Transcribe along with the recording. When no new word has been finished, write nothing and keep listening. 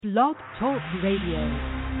Blog Talk Radio.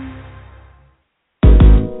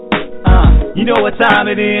 You know what time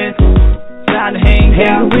it is? Time to hang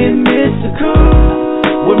out with Mr. Coop.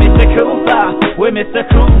 With Mr. Coop I, with Mr.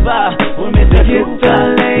 Coop I, with Mr. Coop I. Get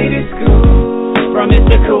the latest scoop. From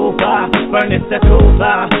Mr. Coop I, from Mr. Coop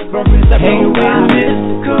I, from Mr. Coop I. Hang with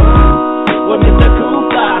Mr. Coop. With Mr.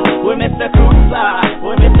 Coop I, with Mr. Coop I,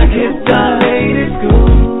 with Mr. Coop I. Get the latest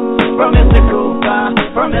scoop. From Mr. Coop I,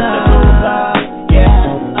 from Mr. Coop I.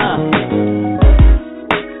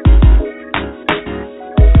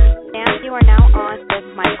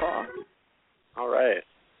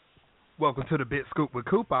 Welcome to the Big Scoop with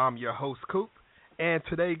Coop. I'm your host, Coop. And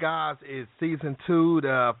today, guys, is Season 2,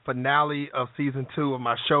 the finale of Season 2 of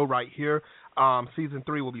my show right here. Season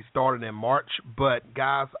 3 will be starting in March. But,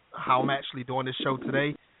 guys, how I'm actually doing this show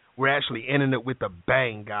today, we're actually ending it with a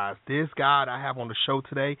bang, guys. This guy I have on the show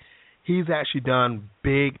today, he's actually done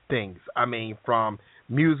big things. I mean, from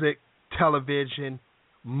music, television,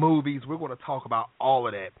 movies. We're going to talk about all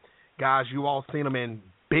of that. Guys, you all seen him in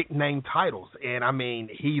big name titles, and I mean,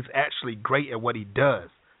 he's actually great at what he does.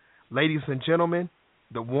 Ladies and gentlemen,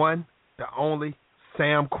 the one, the only,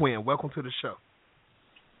 Sam Quinn. Welcome to the show.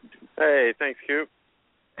 Hey, thanks, Coop.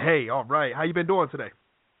 Hey, all right. How you been doing today?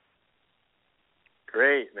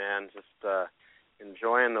 Great, man. Just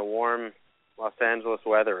enjoying the warm Los Angeles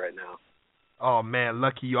weather right now. Oh, man,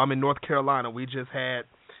 lucky you. I'm in North Carolina. We just had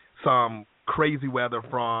some crazy weather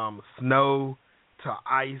from snow to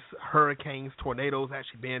ice, hurricanes, tornadoes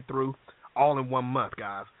actually been through all in 1 month,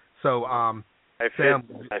 guys. So, I feel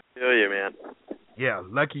you, man. Yeah,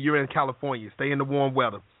 lucky you're in California. Stay in the warm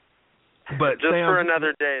weather. But just Sam, for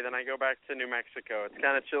another day, then I go back to New Mexico. It's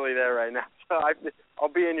kind of chilly there right now, so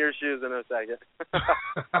I'll be in your shoes in a second.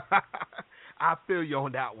 I feel you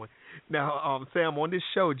on that one. Now, Sam, on this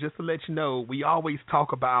show, just to let you know, we always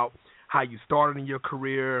talk about how you started in your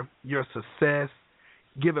career, your success,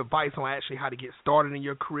 give advice on actually how to get started in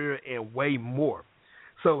your career, and way more.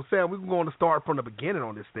 So, Sam, we're going to start from the beginning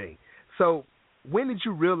on this thing. So, when did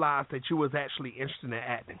you realize that you was actually interested in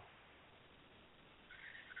acting?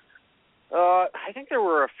 I think there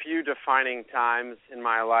were a few defining times in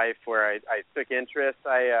my life where I took interest.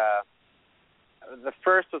 The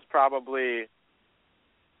first was probably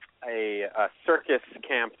a circus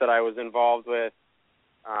camp that I was involved with.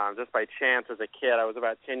 Just by chance as a kid. I was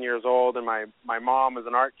about 10 years old, and my mom was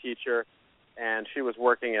an art teacher, and she was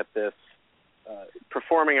working at this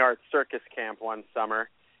performing arts circus camp one summer,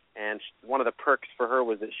 and one of the perks for her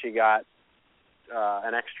was that she got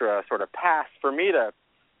an extra sort of pass for me to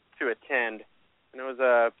attend. And it was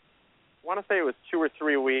I want to say it was 2 or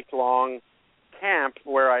 3 week long camp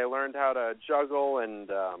where I learned how to juggle and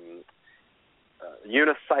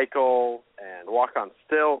unicycle and walk on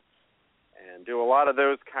stilts and do a lot of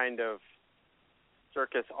those kind of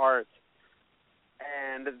circus arts.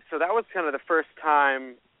 And so that was kind of the first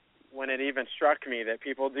time when it even struck me that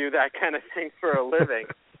people do that kind of thing for a living.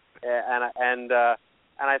 and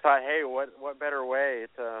I thought, hey, what better way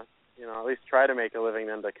to, at least try to make a living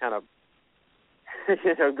than to kind of,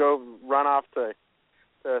 go run off to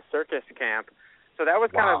a circus camp. So that was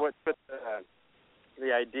kind of what put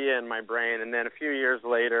the idea in my brain. And then a few years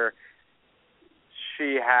later,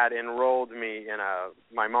 she had enrolled me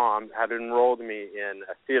my mom had enrolled me in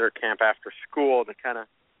a theater camp after school to kind of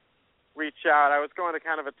reach out. I was going to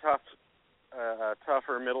kind of a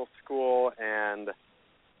tougher middle school, and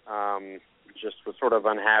just was sort of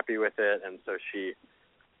unhappy with it. And so she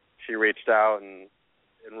reached out and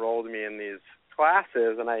enrolled me in these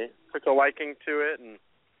classes, and I took a liking to it and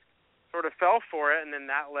sort of fell for it. And then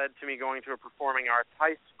that led to me going to a performing arts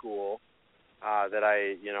high school that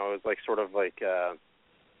it was like sort of like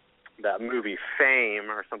that movie Fame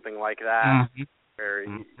or something like that, where,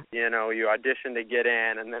 you audition to get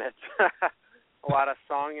in, and then it's a lot of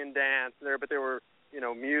song and dance there, but there were,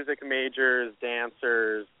 music majors,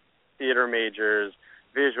 dancers, theater majors,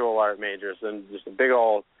 visual art majors, and just a big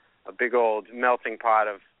old melting pot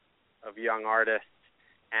of young artists.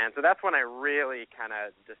 And so that's when I really kind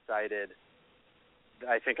of decided,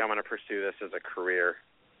 I think I'm going to pursue this as a career.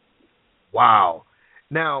 Wow.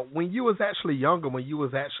 Now, when you was actually younger, when you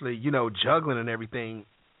was actually, juggling and everything,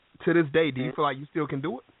 to this day, do you feel like you still can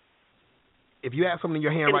do it? If you have something in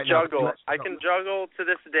your hand right now. I can juggle to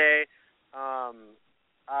this day.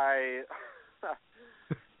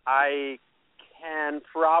 I can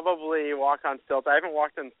probably walk on stilts. I haven't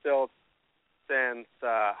walked on stilts since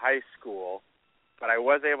high school, but I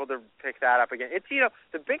was able to pick that up again. It's,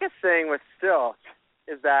 the biggest thing with stilts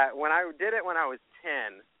is that when I did it when I was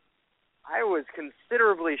 10, I was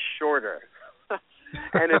considerably shorter,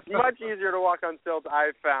 and it's much easier to walk on stilts.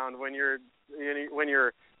 I've found when you're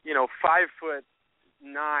 5'9"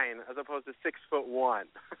 as opposed to 6'1".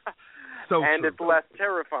 So and true. it's less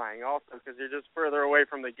terrifying also because you're just further away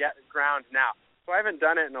from the ground now. So I haven't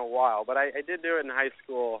done it in a while, but I did do it in high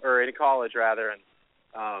school, or in college rather, and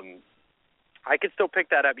I could still pick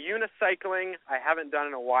that up. Unicycling, I haven't done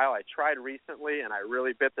in a while. I tried recently, and I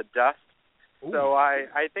really bit the dust. Ooh. So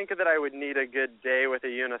I think that I would need a good day with a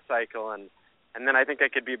unicycle, and then I think I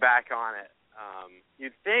could be back on it.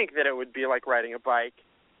 You'd think that it would be like riding a bike.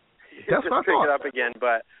 That's just what I pick thought. it up again,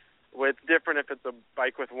 but it's different if it's a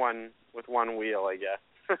bike with one wheel, I guess.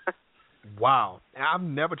 Wow. I've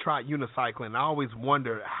never tried unicycling. I always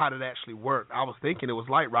wondered how did it actually work. I was thinking it was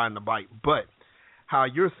like riding a bike, but how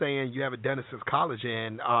you're saying you haven't done it since college,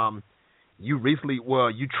 and you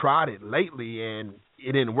tried it lately, and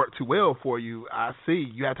it didn't work too well for you. I see.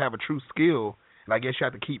 You have to have a true skill, and I guess you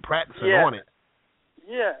have to keep practicing on it.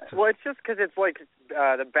 Yeah. Well, it's just because it's like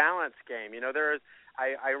the balance game.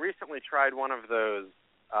 I recently tried one of those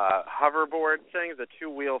hoverboard things, the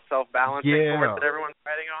two-wheel self-balancing board that everyone's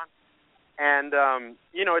riding on. And,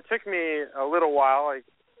 it took me a little while, like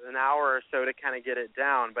an hour or so to kind of get it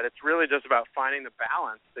down, but it's really just about finding the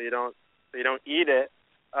balance so you don't eat it.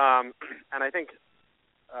 And I think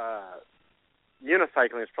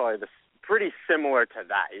unicycling is probably pretty similar to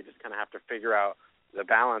that. You just kind of have to figure out the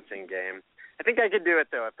balancing game. I think I could do it,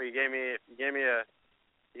 though. If you gave me a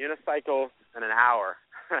unicycle in an hour,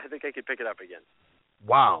 I think I could pick it up again.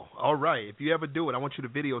 Wow. All right. If you ever do it, I want you to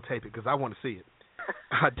videotape it because I want to see it.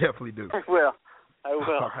 I definitely do. I will.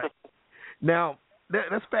 All right. Now,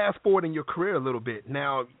 let's fast forward in your career a little bit.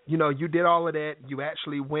 Now, you did all of that. You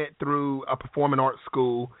actually went through a performing arts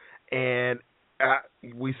school, and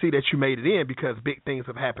we see that you made it in because big things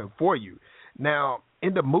have happened for you. Now,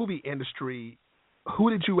 in the movie industry,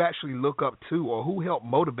 who did you actually look up to, or who helped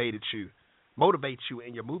motivate you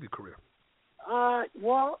in your movie career?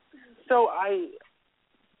 Well, so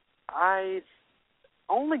I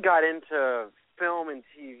only got into film and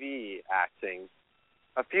TV acting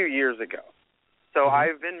a few years ago. So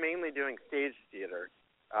I've been mainly doing stage theater.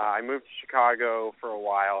 I moved to Chicago for a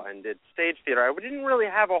while and did stage theater. I didn't really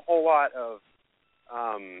have a whole lot of,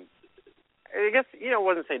 I guess,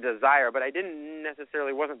 wasn't say desire, but I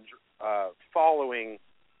wasn't following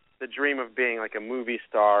the dream of being like a movie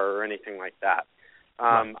star or anything like that.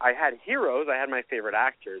 I had heroes. I had my favorite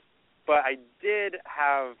actors. But I did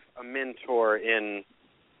have a mentor in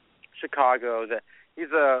Chicago.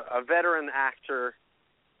 He's a veteran actor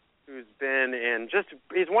who's been in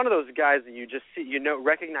he's one of those guys that you just see,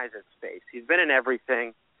 recognize his face. He's been in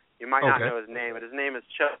everything. You might not know his name, but his name is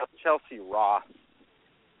Chelsea Ross.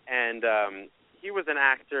 And he was an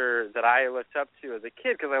actor that I looked up to as a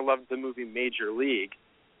kid because I loved the movie Major League.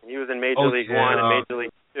 And he was in Major League 1 and Major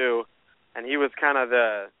League 2. And he was kind of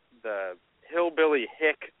the hillbilly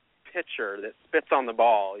hick pitcher that spits on the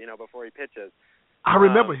ball, before he pitches. I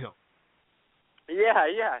remember him.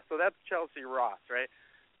 Yeah. So that's Chelsea Ross, right?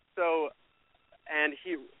 So, and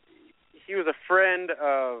he was a friend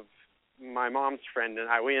of my mom's friend, and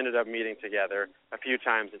we ended up meeting together a few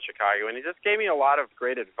times in Chicago. And he just gave me a lot of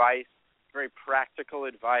great advice, very practical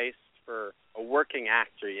advice for a working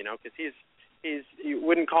actor, because you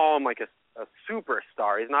wouldn't call him like a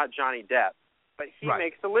superstar. He's not Johnny Depp. But he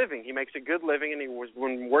makes a living. He makes a good living, and he was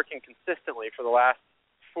been working consistently for the last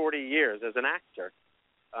 40 years as an actor.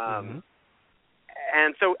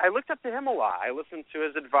 And so I looked up to him a lot. I listened to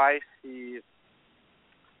his advice. He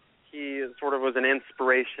sort of was an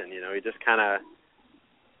inspiration. He just kind of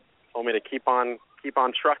told me to keep on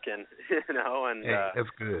trucking. And that's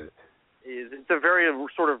good. It's a very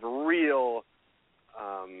sort of real,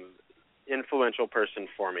 influential person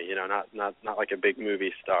for me. Not like a big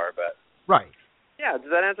movie star, but right. Yeah,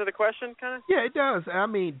 does that answer the question, kind of? Yeah, it does. I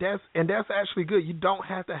mean, that's actually good. You don't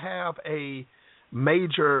have to have a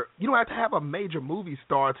major movie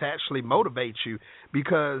star to actually motivate you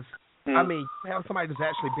because, I mean, you have somebody that's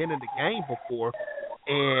actually been in the game before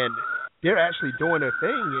and they're actually doing their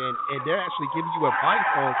thing and they're actually giving you advice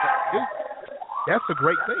on what to do. That's a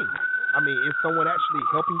great thing. I mean, it's someone actually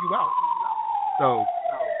helping you out. So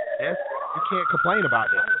you can't complain about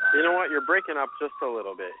that. You know what? You're breaking up just a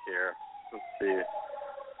little bit here. Let's see.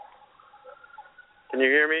 Can you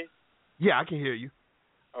hear me? Yeah, I can hear you.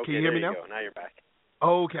 Okay, can you hear me now? Go. Now you're back.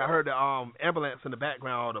 Oh, okay. I heard the ambulance in the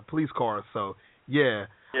background, the police cars. So, yeah.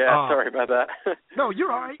 Yeah, sorry about that. No, you're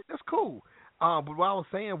all right. That's cool. But what I was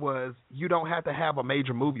saying was you don't have to have a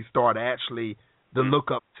major movie star to actually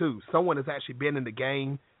look up to. Someone that's actually been in the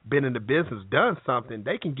game, been in the business, done something,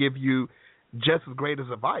 they can give you just as great as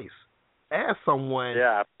advice as someone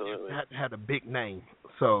absolutely had a big name.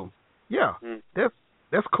 So, yeah, that's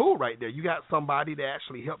that's cool right there. You got somebody to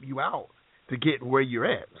actually help you out to get where you're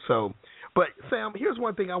at. So, but Sam, here's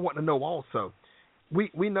one thing I want to know also.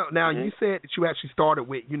 We know now. You said that you actually started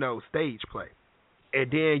with stage play,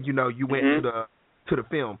 and then you went to the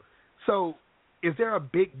film. So, is there a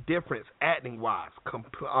big difference acting wise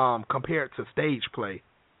compared to stage play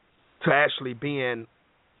to actually being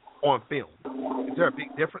on film? Is there a big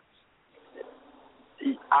difference?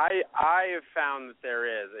 I have found that there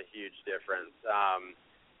is a huge difference.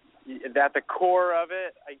 At the core of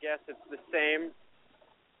it, I guess it's the same.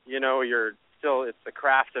 It's the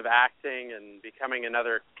craft of acting and becoming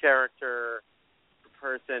another character,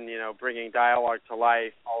 person, bringing dialogue to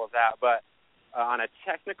life, all of that. But on a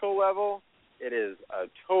technical level, it is a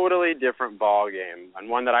totally different ball game, and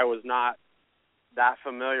one that I was not that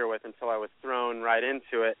familiar with until I was thrown right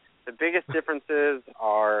into it. The biggest differences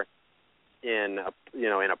are in a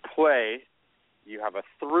play. You have a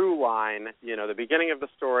through line, the beginning of the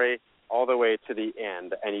story all the way to the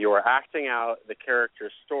end, and you are acting out the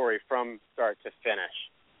character's story from start to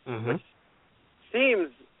finish, which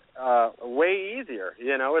seems way easier.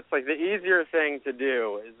 It's like the easier thing to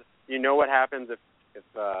do is what happens if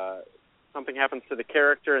something happens to the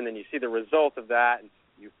character, and then you see the result of that, and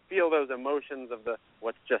you feel those emotions of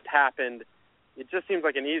what's just happened. It just seems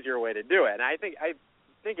like an easier way to do it, and I think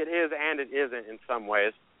it is and it isn't in some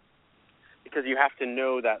ways, because you have to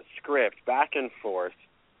know that script back and forth.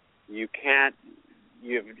 You can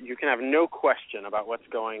have no question about what's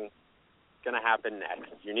going to happen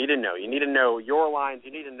next. You need to know. You need to know your lines.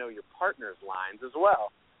 You need to know your partner's lines as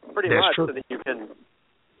well, pretty much, so that you can,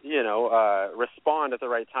 respond at the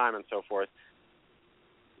right time and so forth.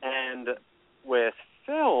 And with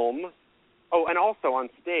film, and also on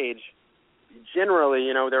stage,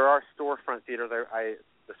 generally, there are storefront theaters.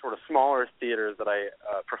 The sort of smaller theaters that I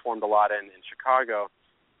performed a lot in Chicago,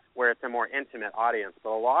 where it's a more intimate audience.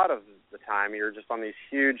 But a lot of the time, you're just on these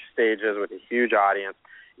huge stages with a huge audience.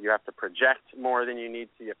 You have to project more than you need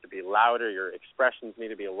to. You have to be louder. Your expressions need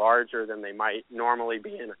to be larger than they might normally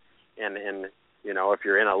be in if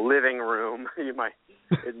you're in a living room,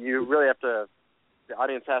 you really have to. The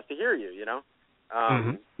audience has to hear you.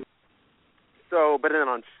 So, but then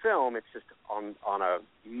on film, it's just on a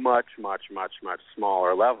much, much, much, much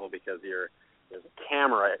smaller level, because there's a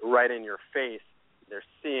camera right in your face. They're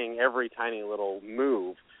seeing every tiny little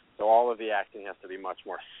move. So all of the acting has to be much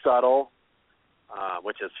more subtle,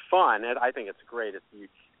 which is fun. I think it's great. You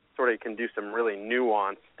sort of can do some really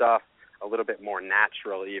nuanced stuff, a little bit more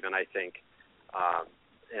natural even, I think,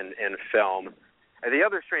 in film. And the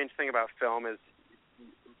other strange thing about film is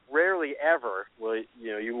rarely ever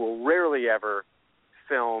you will rarely ever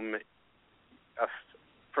film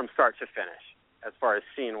from start to finish as far as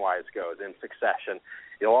scene-wise goes in succession.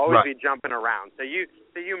 You'll always be jumping around. So you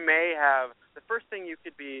may have the first thing you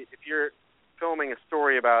could be, if you're filming a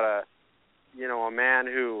story about a man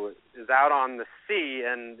who is out on the sea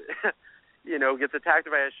and gets attacked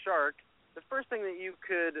by a shark. The first thing that you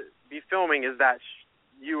could be filming is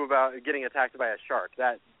you about getting attacked by a shark.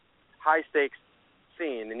 That high stakes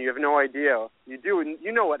scene, and you have no idea.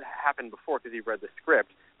 You know what happened before because you've read the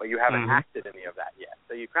script, but you haven't acted any of that yet.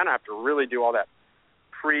 So you kind of have to really do all that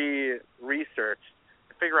pre-research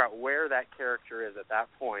to figure out where that character is at that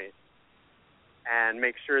point, and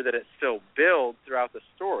make sure that it still builds throughout the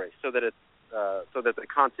story, so that the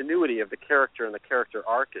continuity of the character and the character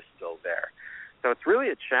arc is still there. So it's really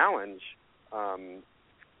a challenge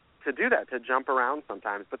to do that, to jump around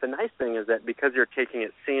sometimes. But the nice thing is that because you're taking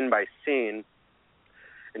it scene by scene,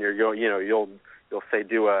 and you'll say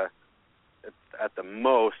do at the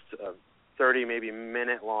most a 30 maybe 2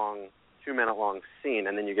 minute long scene,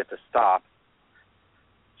 and then you get to stop.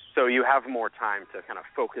 So you have more time to kind of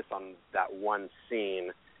focus on that one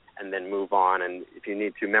scene and then move on, and if you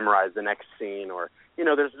need to memorize the next scene, or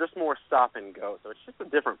there's just more stop and go. So it's just a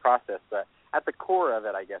different process, but at the core of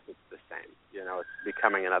it, I guess it's the same. It's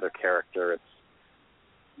becoming another character. It's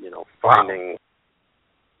finding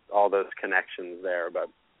all those connections there. But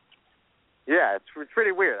yeah, it's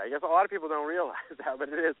pretty weird. I guess a lot of people don't realize that, but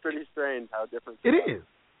it is pretty strange how different it is.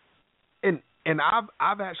 And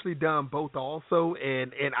I've actually done both also,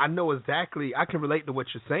 and I know exactly. I can relate to what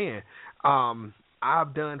you're saying.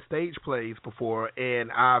 I've done stage plays before,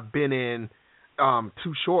 and I've been in 2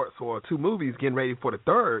 shorts or 2 movies getting ready for the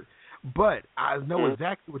third. But I know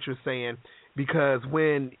exactly what you're saying, because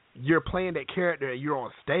when you're playing that character and you're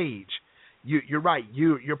on stage, you're right.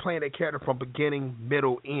 You're playing that character from beginning,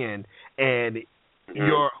 middle, end, and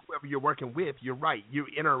whoever you're working with, you're right. You're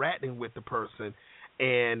interacting with the person,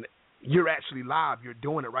 and you're actually live. You're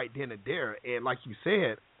doing it right then and there. And like you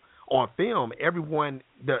said, on film, everyone,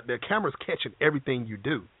 the camera's catching everything you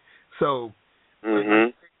do. So,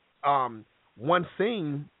 one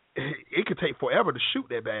scene, it could take forever to shoot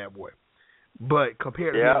that bad boy. But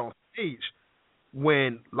compared to being on stage,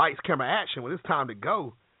 when lights, camera, action, when it's time to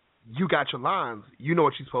go, you got your lines. You know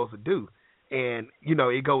what you're supposed to do. And,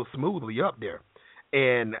 it goes smoothly up there.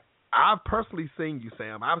 And I've personally seen you,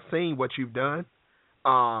 Sam. I've seen what you've done.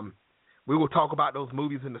 We will talk about those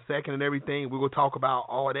movies in a second and everything. We will talk about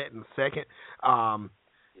all of that in a second.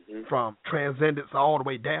 From Transcendence all the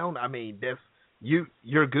way down. I mean,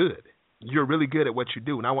 you're good. You're really good at what you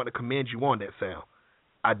do, and I want to commend you on that, Sam.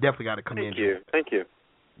 I definitely got to commend you. Thank you.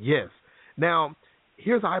 Yes. Now,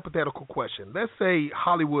 here's a hypothetical question. Let's say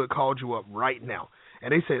Hollywood called you up right now,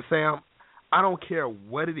 and they said, Sam, I don't care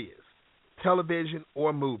what it is, television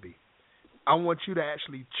or movie. I want you to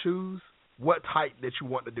actually choose what type that you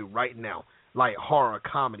want to do right now, like horror,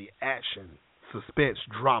 comedy, action, suspense,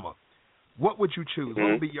 drama. What would you choose?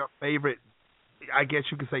 What would be your favorite, I guess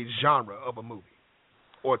you could say, genre of a movie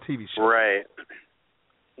or a TV show? Right.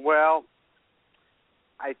 Well,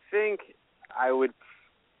 I think I would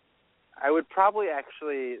probably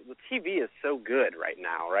actually, the TV is so good right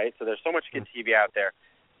now, right? So there's so much good TV out there.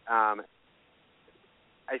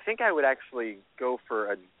 I think I would actually go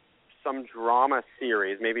for some drama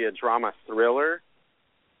series, maybe a drama thriller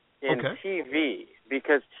in TV.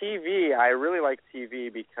 Because TV, I really like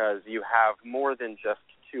TV because you have more than just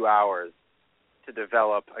 2 hours to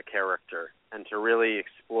develop a character and to really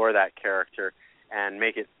explore that character and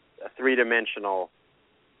make it a three-dimensional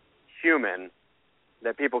human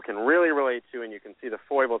that people can really relate to, and you can see the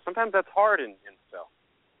foibles. Sometimes that's hard in film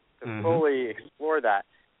to fully explore that.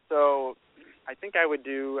 So I think I would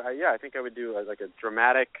do, like a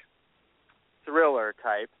dramatic thriller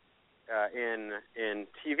type in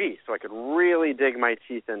TV, so I could really dig my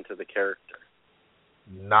teeth into the character.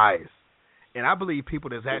 Nice. And I believe people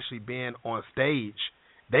that's actually been on stage,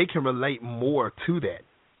 they can relate more to that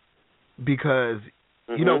because,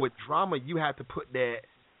 with drama, you have to put that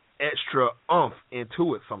extra oomph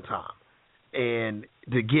into it sometimes and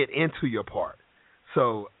to get into your part.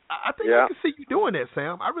 So I think I can see you doing that,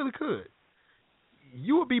 Sam. I really could.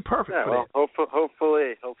 You would be perfect for that.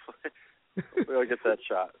 Hopefully I'll get that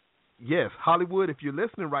shot. Yes, Hollywood, if you're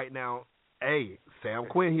listening right now, hey, Sam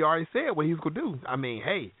Quinn, he already said what he's going to do. I mean,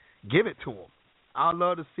 hey, give it to him. I'd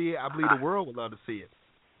love to see it. I believe the world would love to see it.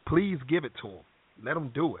 Please give it to him. Let him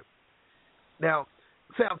do it. Now,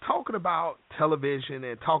 Sam, talking about television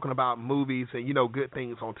and talking about movies and, good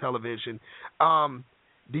things on television,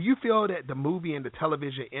 do you feel that the movie and the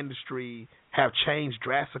television industry have changed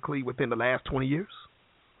drastically within the last 20 years?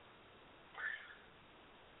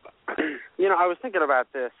 I was thinking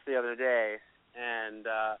about this the other day, and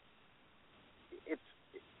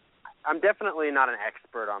I'm definitely not an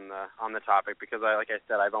expert on the topic because, like I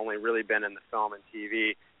said, I've only really been in the film and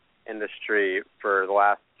TV industry for the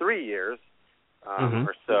last 3 years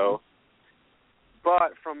or so.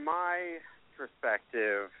 But from my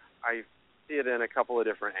perspective, I see it in a couple of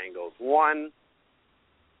different angles. One,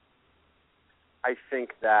 I think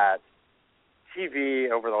that TV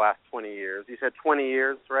over the last 20 years, you said 20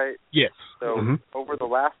 years, right? Yes. So over the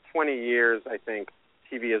last 20 years, I think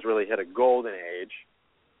TV has really hit a golden age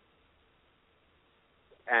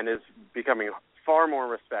and is becoming far more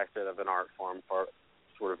respected of an art form, for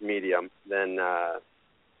sort of medium than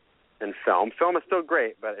film. Film is still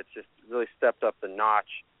great, but it's just really stepped up the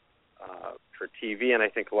notch for TV, and I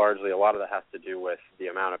think largely a lot of that has to do with the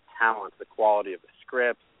amount of talent, the quality of the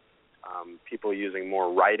scripts, people using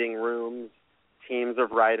more writing rooms, teams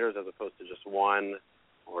of writers as opposed to just one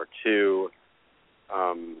or two.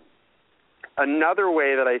 Another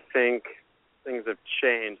way that I think things have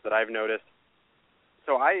changed that I've noticed,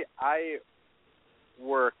 so I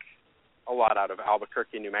work a lot out of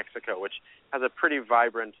Albuquerque, New Mexico, which has a pretty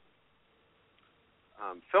vibrant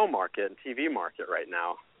film market and TV market right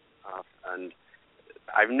now. And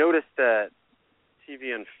I've noticed that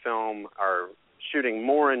TV and film are shooting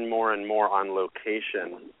more and more and more on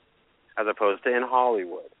location as opposed to in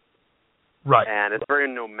Hollywood. Right. And it's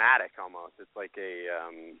very nomadic almost. It's like a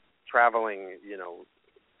traveling,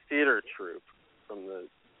 theater troupe from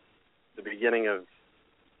the beginning of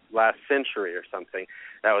last century or something.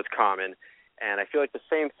 That was common. And I feel like the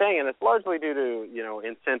same thing, and it's largely due to,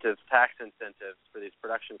 incentives, tax incentives for these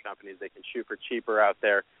production companies. They can shoot for cheaper out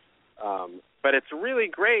there. But it's really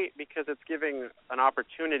great because it's giving an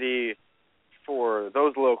opportunity for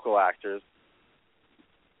those local actors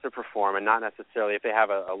to perform, and not necessarily if they have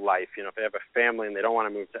a life, if they have a family and they don't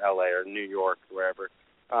want to move to LA or New York or wherever,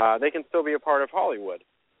 they can still be a part of Hollywood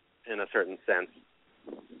in a certain sense.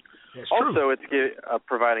 That's also, true. it's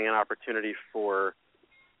providing an opportunity for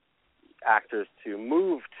actors to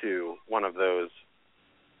move to one of those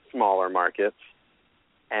smaller markets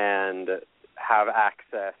and have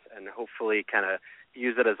access and hopefully kind of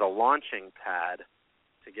use it as a launching pad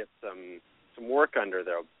to get some work under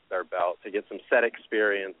their belt, to get some set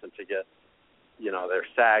experience and to get, their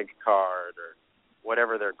SAG card or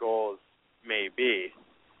whatever their goals may be.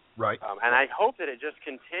 Right. And I hope that it just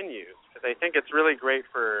continues because I think it's really great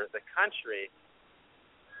for the country.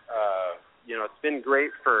 It's been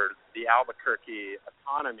great for the Albuquerque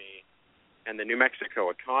economy and the New Mexico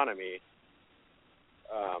economy,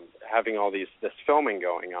 having all this filming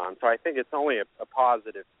going on. So I think it's only a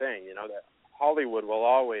positive thing, that Hollywood will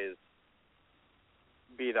always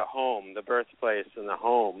be the home, the birthplace and the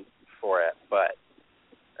home for it. But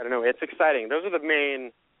I don't know, it's exciting. Those are the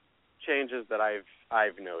main changes that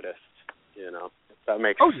I've noticed, If that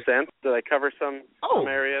makes sense. Did I cover some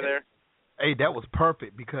area there? Hey, that was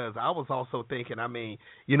perfect because I was also thinking, I'm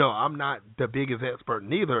not the biggest expert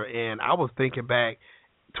neither, and I was thinking back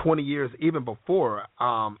 20 years, even before,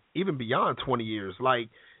 even beyond 20 years. Like,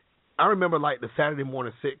 I remember, like, the Saturday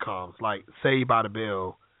morning sitcoms, like Saved by the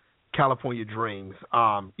Bell, California Dreams,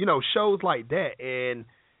 shows like that, and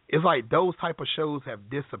it's like those type of shows have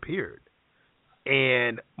disappeared,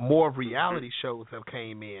 and more reality shows have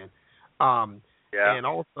came in. And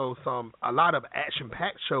also a lot of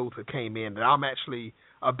action-packed shows that came in that I'm actually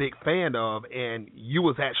a big fan of, and you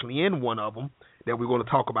was actually in one of them that we're going to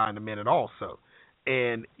talk about in a minute also.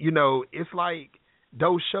 And, it's like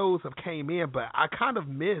those shows have came in, but I kind of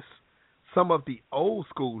miss some of the old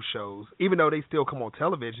school shows, even though they still come on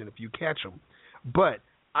television if you catch them. But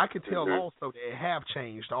I can tell also they have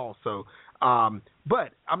changed also.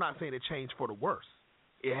 But I'm not saying it changed for the worse.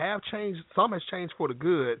 It have changed. Some has changed for the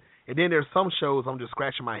good. And then there's some shows I'm just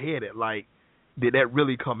scratching my head at, like, did that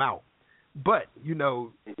really come out? But,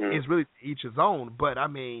 it's really each his own. But, I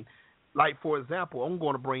mean, like, for example, I'm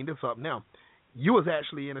going to bring this up now. You was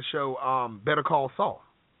actually in a show, Better Call Saul.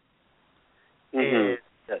 And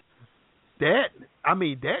that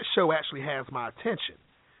show actually has my attention.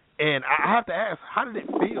 And I have to ask, how did it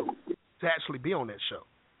feel to actually be on that show?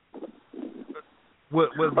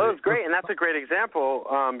 It was great, and that's a great example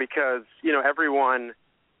because, everyone,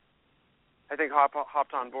 I think,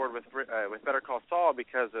 hopped on board with Better Call Saul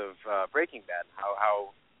because of Breaking Bad,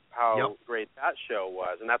 how great that show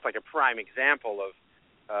was. And that's like a prime example of,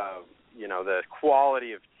 the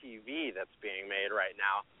quality of TV that's being made right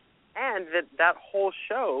now. And that whole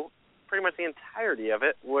show, pretty much the entirety of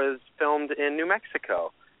it, was filmed in New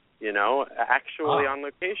Mexico, actually on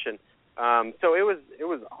location. So it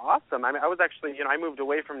was awesome. I mean, I was actually, I moved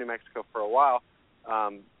away from New Mexico for a while,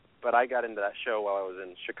 but I got into that show while I was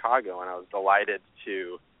in Chicago, and I was delighted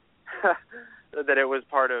to that it was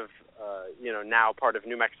part of, now part of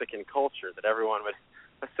New Mexican culture, that everyone would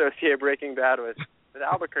associate Breaking Bad with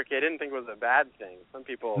Albuquerque. I didn't think it was a bad thing. Some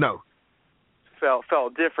people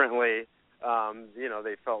felt differently.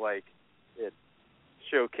 They felt like it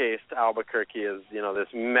showcased Albuquerque as, this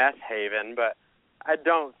meth haven, but I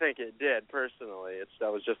don't think it did personally.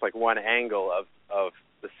 That was just like one angle of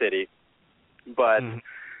the city. But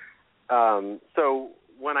so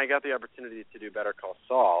when I got the opportunity to do Better Call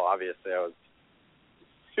Saul, obviously I was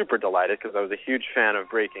super delighted because I was a huge fan of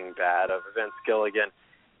Breaking Bad, of Vince Gilligan,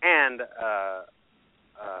 and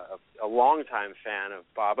a longtime fan of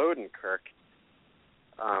Bob Odenkirk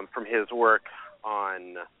from his work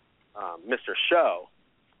on Mr. Show.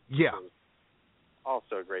 Yeah.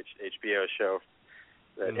 Also a great HBO show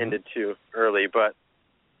that ended too early, but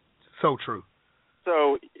so true.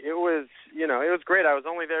 So it was, it was great. I was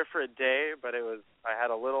only there for a day, but I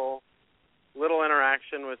had a little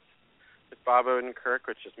interaction with Bob Odenkirk,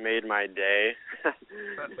 which just made my day.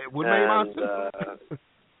 It would make my too.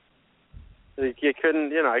 You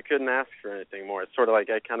couldn't, I couldn't ask for anything more. It's sort of like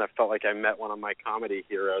I kind of felt like I met one of my comedy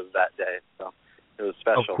heroes that day. So it was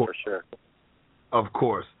special for sure. Of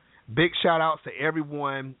course. Big shout-outs to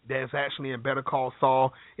everyone that's actually in Better Call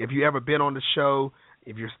Saul. If you ever been on the show,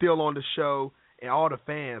 if you're still on the show, and all the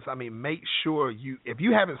fans, I mean, make sure if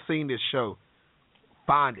you haven't seen this show,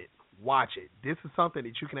 find it, watch it. This is something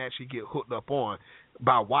that you can actually get hooked up on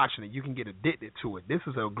by watching it. You can get addicted to it. This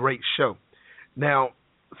is a great show. Now,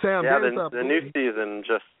 Sam, the new season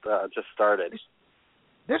just started.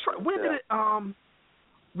 That's right.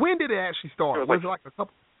 When did it actually start? Was it like a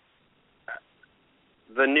couple?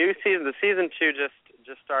 The new season, the season 2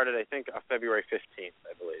 just started, I think, February 15th,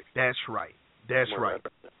 I believe. That's right.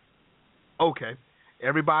 Okay.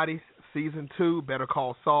 Everybody, season 2, Better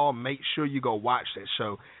Call Saul. Make sure you go watch that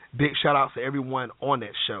show. Big shout-outs to everyone on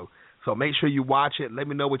that show. So make sure you watch it. Let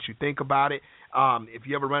me know what you think about it. If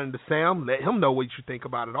you ever run into Sam, let him know what you think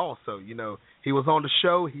about it also. You know, he was on the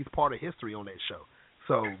show. He's part of history on that show.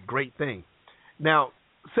 So great thing. Now,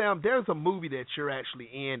 Sam, there's a movie that you're actually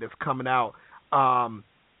in that's coming out,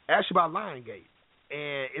 actually about Lionsgate.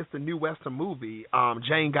 And it's the new Western movie,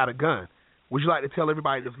 Jane Got a Gun. Would you like to tell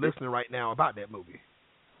everybody that's listening right now about that movie?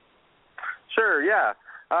 Sure, yeah.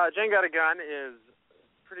 Jane Got a Gun is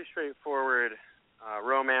pretty straightforward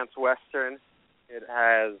romance Western. It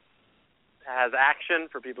has action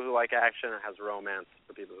for people who like action. It has romance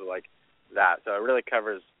for people who like that. So it really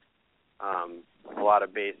covers a lot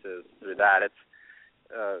of bases through that. It's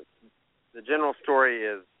the general story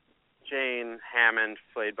is Jane Hammond,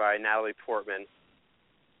 played by Natalie Portman,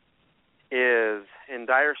 is in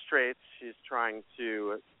dire straits. She's trying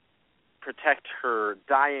to protect her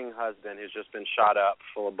dying husband, who's just been shot up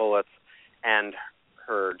full of bullets, and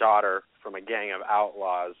her daughter from a gang of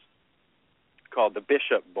outlaws called the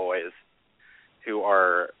Bishop Boys, who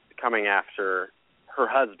are coming after her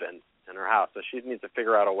husband in her house. So she needs to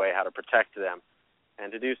figure out a way how to protect them.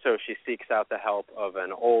 And to do so, she seeks out the help of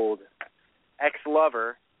an old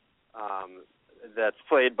ex-lover that's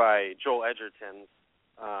played by Joel Edgerton.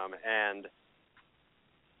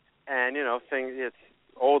 And you know, it's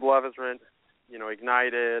old love is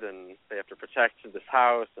ignited, and they have to protect this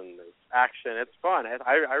house, and there's action. It's fun.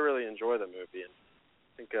 I really enjoy the movie, and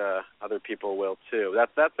I think other people will too.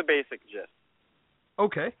 That's the basic gist.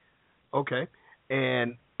 Okay.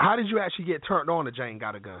 And how did you actually get turned on to Jane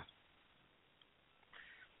Got a Gun?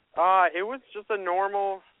 It was just a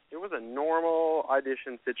normal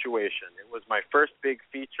audition situation. It was my first big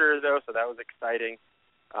feature, though, so that was exciting.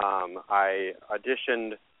 I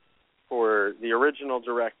auditioned for the original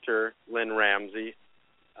director, Lynn Ramsey,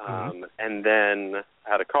 and then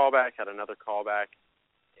had another callback,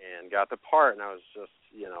 and got the part, and I was just,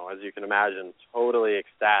 as you can imagine, totally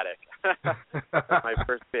ecstatic. My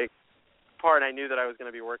first big part. I knew that I was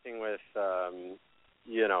going to be working with,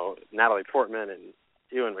 Natalie Portman and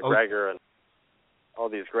Ewan McGregor and all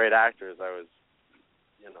these great actors. I was,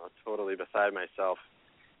 totally beside myself.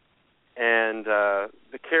 And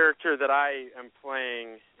the character that I am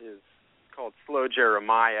playing is called Slow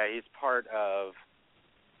Jeremiah. He's part of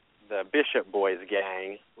the Bishop Boys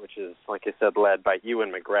gang, which is, like I said, led by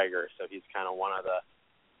Ewan McGregor. So he's kind of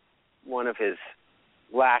one of his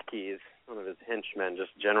lackeys, one of his henchmen,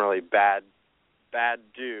 just generally bad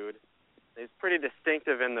dude. He's pretty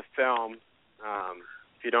distinctive in the film.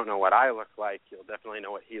 If you don't know what I look like, you'll definitely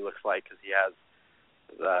know what he looks like, because he has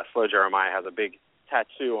Slow Jeremiah has a big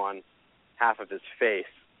tattoo on half of his face,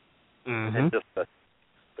 and just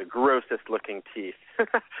the grossest looking teeth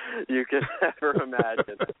you could ever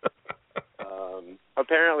imagine.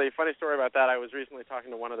 Apparently, funny story about that, I was recently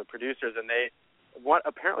talking to one of the producers, and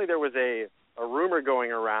apparently there was a rumor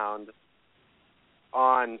going around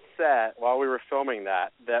on set while we were filming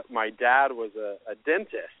that my dad was a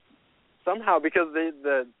dentist somehow, because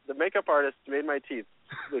the makeup artist made my teeth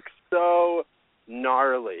look so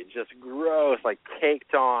gnarly, just gross, like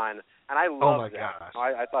caked on, and I loved that.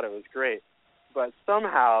 I thought it was great. But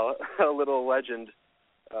somehow a little legend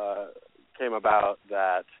came about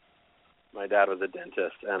that my dad was a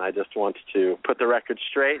dentist, and I just want to put the record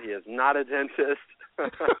straight. He is not a dentist.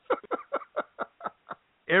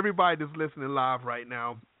 Everybody that's listening live right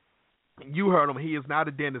now, you heard him. He is not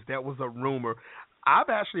a dentist. That was a rumor. I've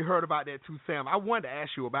actually heard about that too, Sam. I wanted to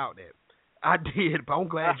ask you about that. I did, but I'm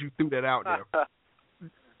glad you threw that out there.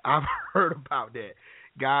 I've heard about that.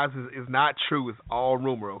 Guys, it's not true. It's all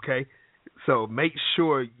rumor, okay? So make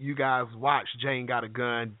sure you guys watch Jane Got a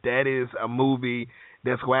Gun. That is a movie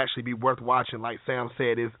that's going to actually be worth watching. Like Sam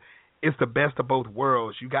said, it's the best of both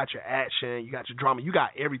worlds. You got your action, you got your drama, you got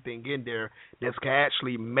everything in there that's can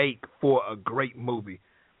actually make for a great movie.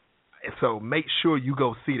 And so make sure you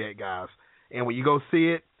go see that, guys. And when you go see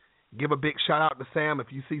it, give a big shout out to Sam. If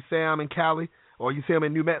you see Sam in Cali or you see him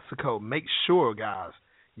in New Mexico, make sure, guys,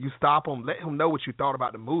 you stop him, let him know what you thought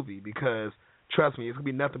about the movie, because trust me, it's going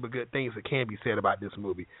to be nothing but good things that can be said about this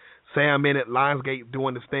movie. Sam in it, Lionsgate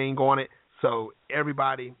doing this thing on it. So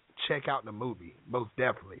everybody check out the movie, most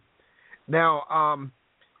definitely. Now,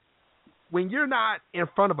 when you're not in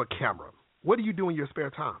front of a camera, what do you do in your spare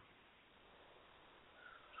time?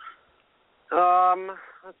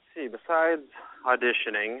 Let's see. Besides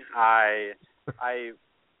auditioning, I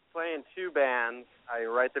play in two bands. I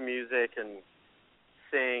write the music and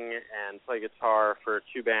sing and play guitar for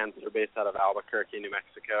two bands that are based out of Albuquerque, New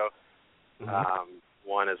Mexico.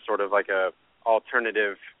 One is sort of like a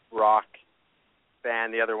alternative rock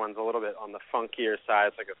band. The other one's a little bit on the funkier side.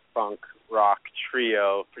 It's like a funk rock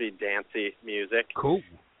trio, pretty dancey music. Cool.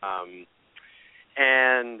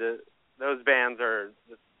 And those bands are,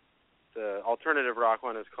 the alternative rock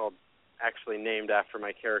one is called, actually named after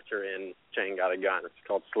my character in Jane Got a Gun. It's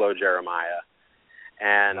called Slow Jeremiah.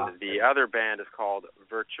 And the other band is called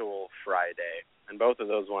Virtual Friday. And both of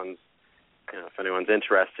those ones, if anyone's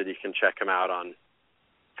interested, you can check them out on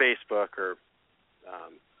Facebook or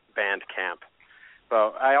Bandcamp.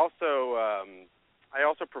 But I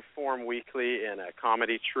also perform weekly in a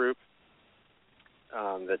comedy troupe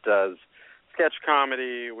that does sketch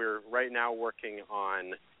comedy. We're right now working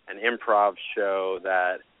on an improv show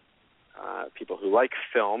that people who like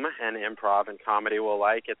film and improv and comedy will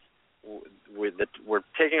like. We're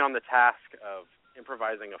taking on the task of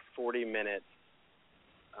improvising a 40-minute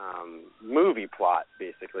movie plot,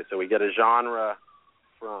 basically. So we get a genre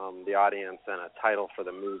from the audience and a title for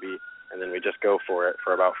the movie, and then we just go for it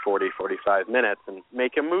for about 40, 45 minutes and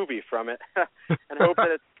make a movie from it and hope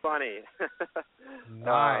that it's funny.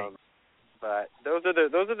 Nice. But those are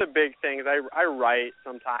the big things. I write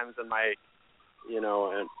sometimes in my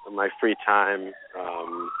in my free time.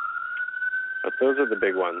 But those are the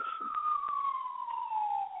big ones.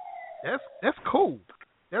 That's cool.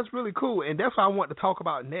 That's really cool, and that's what I wanted to talk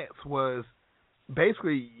about next was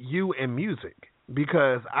basically you and music,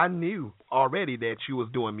 because I knew already that you was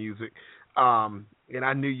doing music, and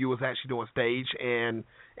I knew you was actually doing stage and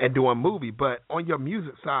doing movie. But on your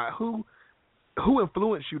music side, who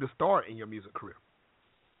influenced you to start in your music career?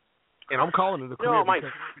 And I'm calling it a career.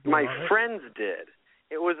 My friends did.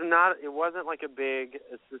 It wasn't like a big.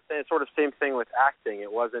 It's the same, sort of same thing with acting.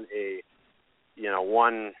 It wasn't a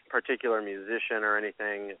one particular musician or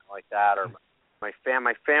anything like that, or my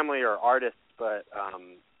family are artists, but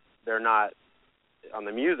they're not on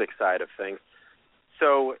the music side of things.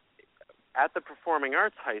 So at the Performing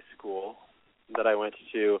Arts High School that I went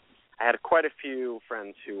to, I had quite a few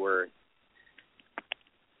friends who were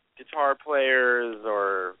guitar players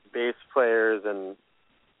or bass players, and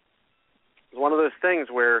it was one of those things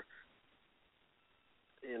where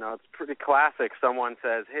it's pretty classic. Someone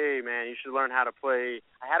says, "Hey, man, you should learn how to play."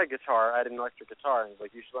 I had a guitar. I had an electric guitar, and he's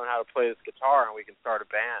like, "You should learn how to play this guitar, and we can start a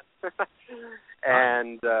band."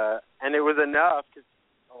 And it was enough because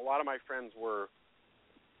a lot of my friends were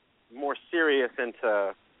more serious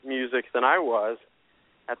into music than I was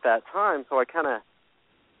at that time. So I kind of,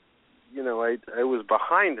 I was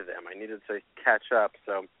behind them. I needed to catch up.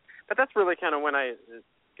 So, but that's really kind of when I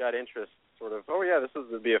got interest. Sort of, this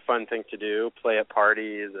would be a fun thing to do, play at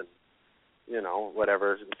parties and,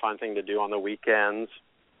 whatever, fun thing to do on the weekends.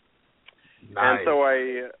 Nice. And so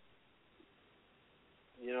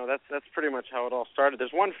that's pretty much how it all started.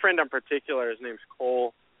 There's one friend in particular, his name's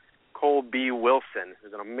Cole B. Wilson,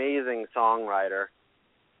 who's an amazing songwriter,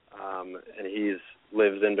 and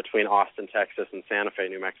lives in between Austin, Texas and Santa Fe,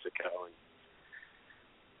 New Mexico. And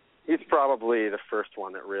he's probably the first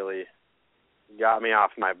one that really got me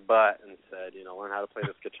off my butt and said, learn how to play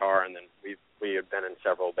this guitar, and then we had been in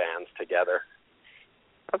several bands together.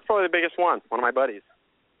 That's probably the biggest one of my buddies.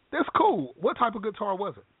 That's cool. What type of guitar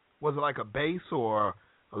was it? Was it like a bass or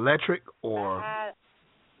electric or?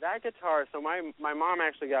 That guitar, so my mom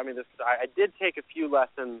actually got me this. I did take a few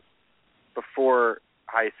lessons before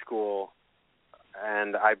high school,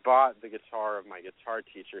 and I bought the guitar of my guitar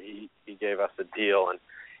teacher. He gave us a deal, and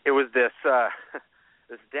it was this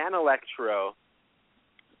Dan Electro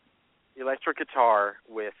electric guitar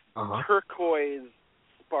with turquoise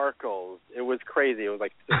sparkles. It was crazy. It was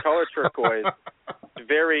like the color turquoise.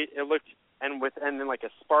 It looked and then like a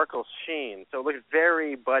sparkle sheen. So it looked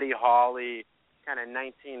very Buddy Holly, kind of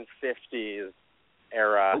 1950s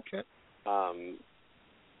era. Okay.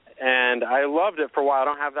 And I loved it for a while. I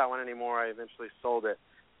don't have that one anymore. I eventually sold it.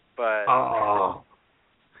 But I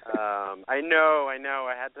know.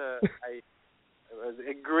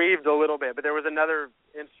 It grieved a little bit, but there was another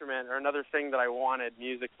instrument or another thing that I wanted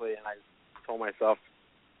musically, and I told myself,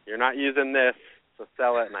 "You're not using this, so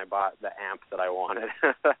sell it." And I bought the amp that I wanted.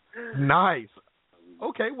 Nice.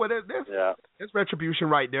 Okay, well, that's retribution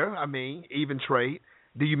right there. I mean, even trade.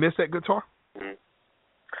 Do you miss that guitar? Mm-hmm.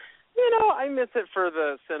 I miss it for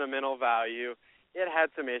the sentimental value. It had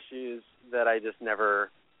some issues that I just never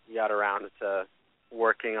got around to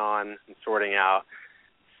working on and sorting out.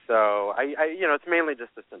 So it's mainly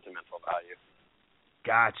just the sentimental value.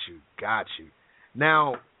 Got you.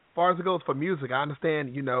 Now, as far as it goes for music, I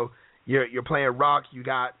understand. You're playing rock. You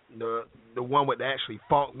got the one with actually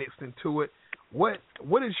funk mixed into it. What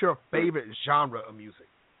is your favorite genre of music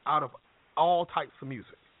out of all types of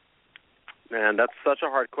music? Man, that's such a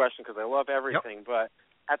hard question because I love everything. Yep. But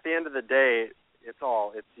at the end of the day, it's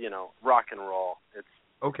rock and roll. It's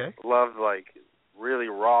okay. Love like really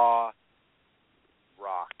raw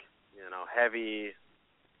rock. heavy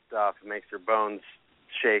stuff. It makes your bones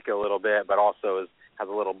shake a little bit, but also has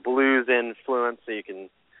a little blues influence, so you can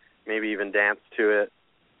maybe even dance to it.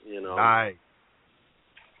 Nice.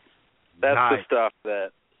 That's the stuff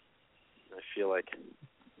that I feel like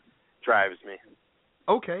drives me.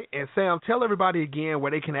 Okay, and Sam, tell everybody again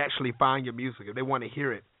where they can actually find your music if they want to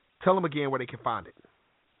hear it. Tell them again where they can find it.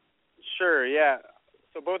 Sure, yeah.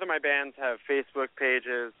 So both of my bands have Facebook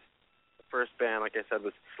pages. The first band, like I said,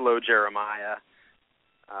 was Slow Jeremiah.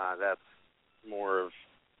 That's more of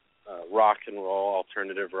rock and roll,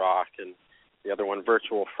 alternative rock. And the other one,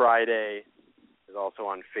 Virtual Friday, is also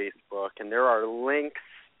on Facebook. And there are links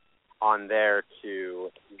on there to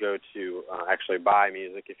go to actually buy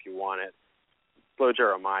music if you want it. Slow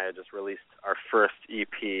Jeremiah just released our first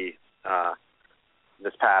EP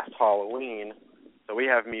this past Halloween. So we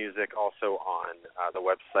have music also on the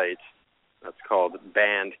website that's called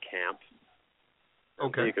Bandcamp.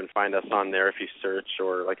 Okay. So you can find us on there if you search,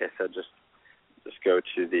 or like I said, just go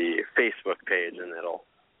to the Facebook page and it'll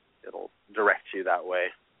direct you that way.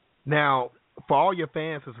 Now, for all your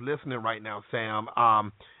fans that's listening right now, Sam,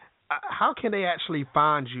 how can they actually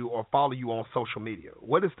find you or follow you on social media?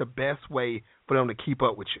 What is the best way for them to keep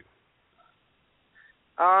up with you?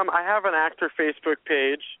 I have an actor Facebook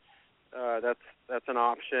page. That's an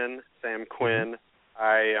option, Sam Quinn. Mm-hmm.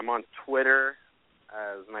 I am on Twitter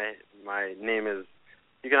as my name is.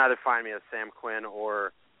 You can either find me as Sam Quinn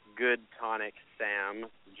or Good Tonic Sam,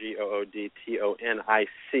 GOODTONIC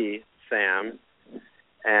Sam,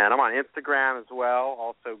 and I'm on Instagram as well,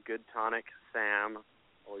 also Good Tonic Sam.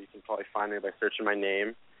 Or you can probably find me by searching my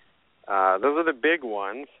name. Those are the big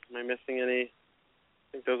ones. Am I missing any?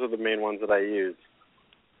 I think those are the main ones that I use.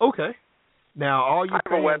 Okay. Now, all your I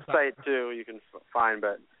have a website, too, you can find,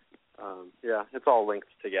 but, yeah, it's all linked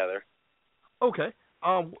together. Okay.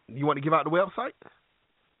 You want to give out the website?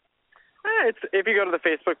 If you go to the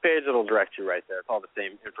Facebook page, it'll direct you right there. It's all the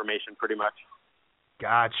same information pretty much.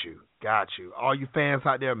 Got you. All you fans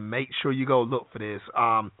out there, make sure you go look for this.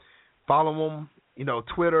 Follow him.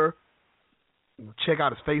 Twitter, check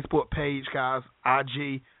out his Facebook page, guys,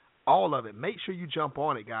 IG, all of it. Make sure you jump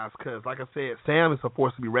on it, guys, because, like I said, Sam is a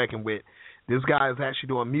force to be reckoned with. This guy is actually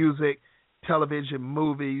doing music, television,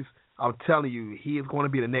 movies. I'm telling you, he is going to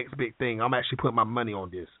be the next big thing. I'm actually putting my money on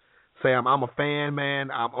this. Sam, I'm a fan,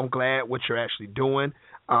 man. I'm glad what you're actually doing.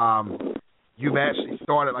 You've actually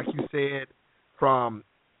started, like you said, from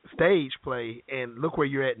stage play, and look where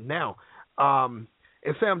you're at now.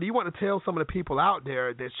 And Sam, do you want to tell some of the people out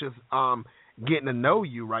there that's just getting to know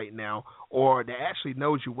you right now, or that actually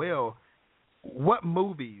knows you well, what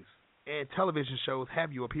movies and television shows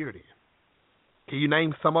have you appeared in? Can you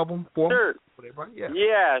name some of them for Sure. me?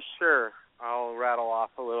 Yeah, sure. I'll rattle off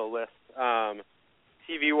a little list.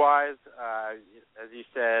 TV-wise, as you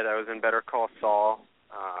said, I was in Better Call Saul.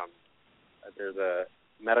 There's a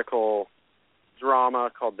medical drama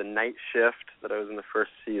called The Night Shift that I was in the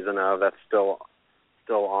first season of. That's still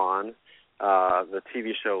on. The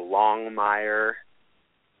TV show Longmire,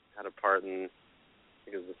 had a part in, I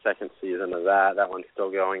think it was the second season of that. That one's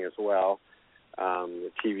still going as well.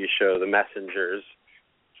 The TV show The Messengers,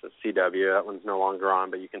 which was CW, that one's no longer on,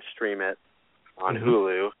 but you can stream it on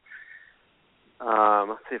Hulu.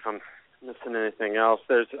 Let's see if I'm missing anything else.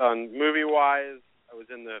 There's movie-wise, I was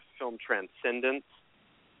in the film Transcendence.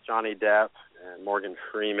 Johnny Depp and Morgan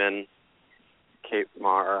Freeman. Kate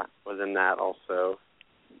Mara was in that also.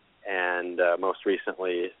 And most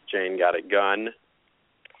recently, Jane Got a Gun.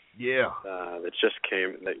 Yeah. That just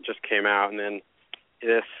came out. And then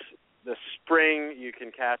this spring, you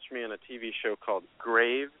can catch me on a TV show called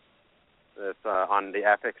Grave. That's on the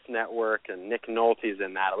Epix network, and Nick Nolte's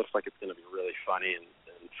in that. It looks like it's going to be really funny and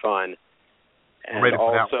fun. And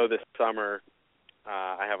also this summer,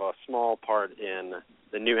 I have a small part in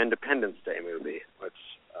the new Independence Day movie, which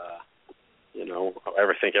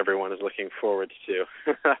I think everyone is looking forward to.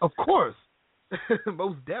 Of course,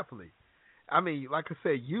 most definitely. I mean, like I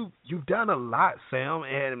said, you've done a lot, Sam,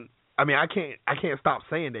 and I mean, I can't stop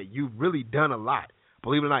saying that you've really done a lot.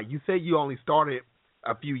 Believe it or not, you said you only started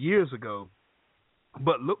a few years ago,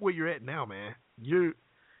 but look where you're at now, man.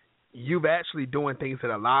 You've actually doing things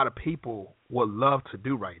that a lot of people would love to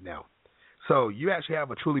do right now. So you actually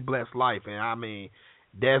have a truly blessed life, and I mean,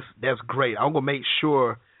 that's great. I'm gonna make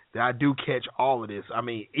sure that I do catch all of this. I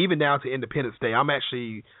mean, even down to Independence Day, I'm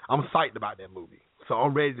psyched about that movie. So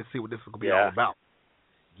I'm ready to see what this is gonna be all about.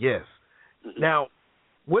 Yes. Mm-hmm. Now,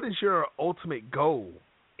 what is your ultimate goal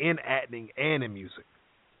in acting and in music?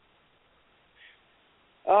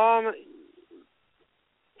 So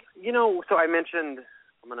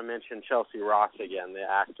I'm going to mention Chelsea Ross again, the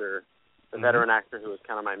actor the veteran actor who was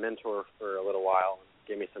kind of my mentor for a little while,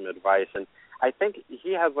 gave me some advice. And I think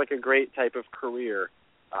he has like a great type of career.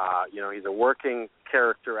 He's a working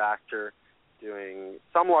character actor doing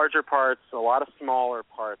some larger parts, a lot of smaller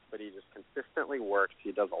parts, but he just consistently works.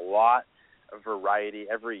 He does a lot of variety.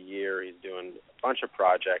 Every year he's doing a bunch of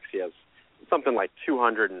projects. He has something like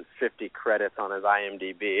 250 credits on his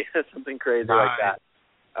IMDb, something crazy like that.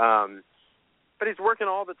 But he's working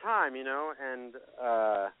all the time, and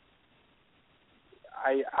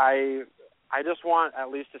I just want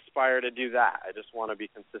at least aspire to do that. I just want to be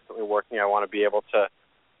consistently working. I want to be able to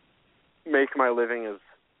make my living as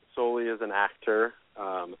solely as an actor.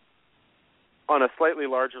 On a slightly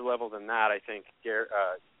larger level than that, I think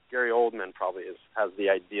Gary Oldman probably has the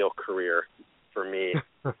ideal career for me.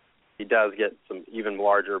 He does get some even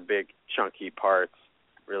larger, big, chunky parts,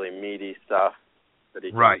 really meaty stuff that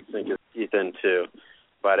he can sink his teeth into.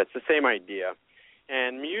 But it's the same idea.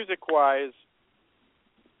 And music-wise,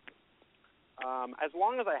 as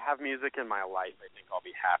long as I have music in my life, I think I'll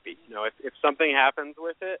be happy. If something happens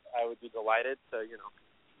with it, I would be delighted to,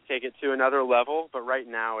 take it to another level. But right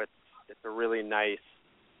now, it's a really nice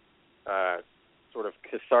sort of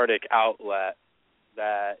cathartic outlet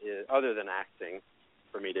that is, other than acting,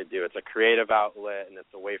 for me to do. It's a creative outlet, and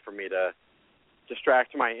it's a way for me to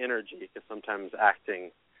distract my energy, because sometimes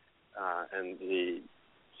acting and the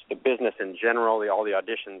business in general, all the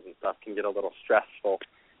auditions and stuff can get a little stressful.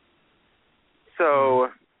 So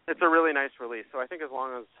it's a really nice release. So I think as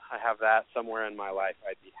long as I have that somewhere in my life,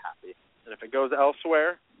 I'd be happy. And if it goes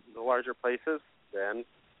elsewhere, the larger places, then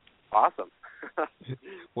awesome.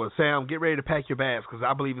 Well, Sam, get ready to pack your bags, because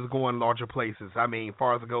I believe it's going larger places. I mean, as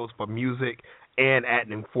far as it goes for music and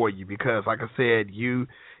acting for you, because like I said, you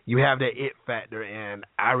have that it factor, and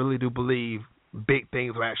I really do believe big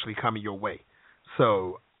things are actually coming your way.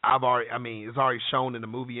 So it's already shown in the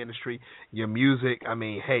movie industry, your music. I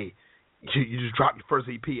mean, hey, you just dropped your first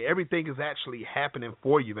EP. Everything is actually happening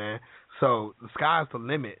for you, man. So the sky's the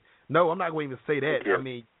limit. No, I'm not going to even say that. I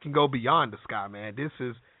mean, you can go beyond the sky, man.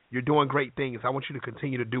 You're doing great things. I want you to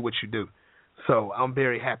continue to do what you do. So I'm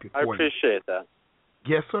very happy for you. I appreciate that.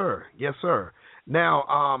 Yes, sir. Yes, sir.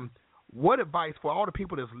 Now, what advice for all the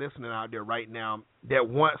people that's listening out there right now that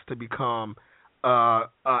wants to become an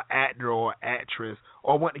actor or actress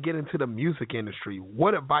or want to get into the music industry?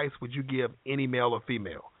 What advice would you give any male or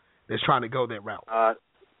female that's trying to go that route?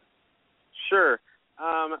 Sure.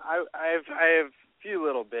 I have a few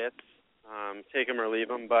little bits, take them or leave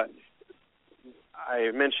them, but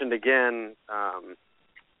I mentioned again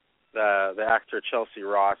the actor Chelsea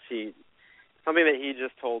Ross. Something that he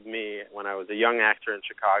just told me when I was a young actor in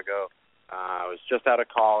Chicago. I was just out of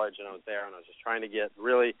college, and I was there, and I was just trying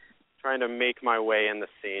to make my way in the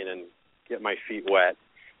scene and get my feet wet.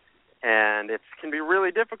 And it can be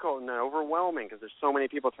really difficult and overwhelming because there's so many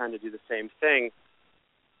people trying to do the same thing.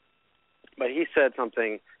 But he said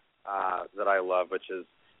something that I love, which is,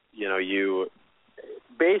 you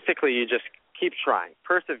just keep trying.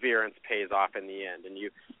 Perseverance pays off in the end, and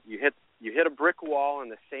you hit a brick wall in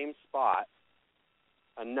the same spot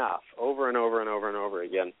enough over and over and over and over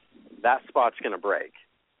again. That spot's going to break.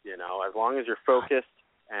 As long as you're focused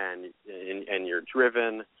and you're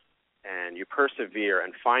driven and you persevere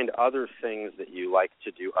and find other things that you like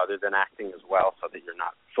to do other than acting as well, so that you're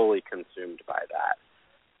not fully consumed by that.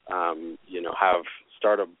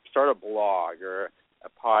 Start a blog or a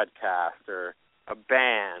podcast or a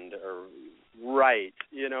band or write,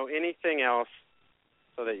 anything else,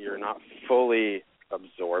 so that you're not fully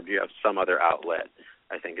absorbed. You have some other outlet,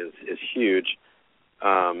 I think is huge.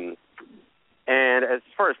 And as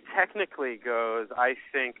far as technically goes, I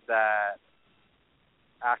think that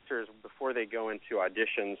actors, before they go into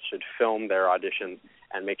auditions, should film their auditions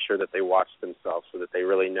and make sure that they watch themselves, so that they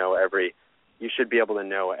really know you should be able to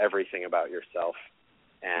know everything about yourself.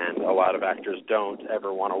 And a lot of actors don't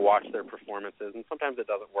ever want to watch their performances, and sometimes it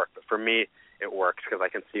doesn't work. But for me, it works, because I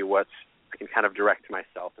can see I can kind of direct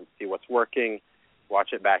myself and see what's working,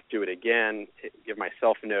 watch it back, do it again, give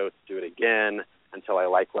myself notes, do it again until I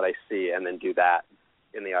like what I see, and then do that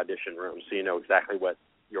in the audition room, so you know exactly what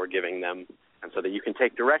you're giving them, and so that you can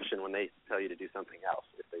take direction when they tell you to do something else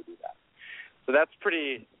if they do that. So that's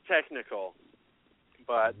pretty technical,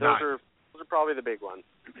 but those are probably the big ones.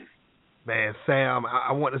 Man, Sam,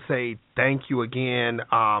 I want to say thank you again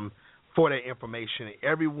for that information.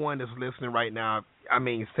 Everyone that's listening right now,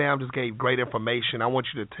 Sam just gave great information. I want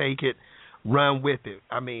you to take it, run with it.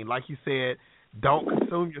 Like you said, don't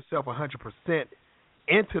consume yourself 100%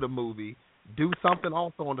 into the movie. Do something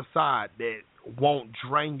also on the side that won't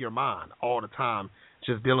drain your mind all the time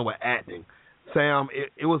just dealing with acting. Sam,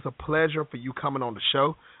 it was a pleasure for you coming on the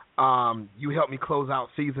show. You helped me close out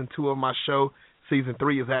season 2 of my show. Season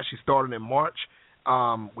 3 is actually starting in March.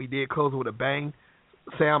 We did close it with a bang.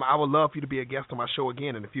 Sam, I would love for you to be a guest on my show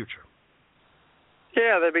again in the future.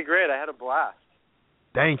 Yeah, that'd be great. I had a blast.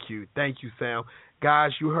 Thank you, Sam.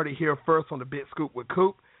 Guys, you heard it here first on the Big Scoop with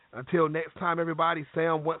Coop. Until next time, everybody,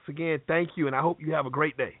 Sam, once again, thank you, and I hope you have a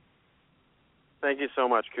great day. Thank you so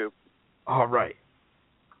much, Coop. All right.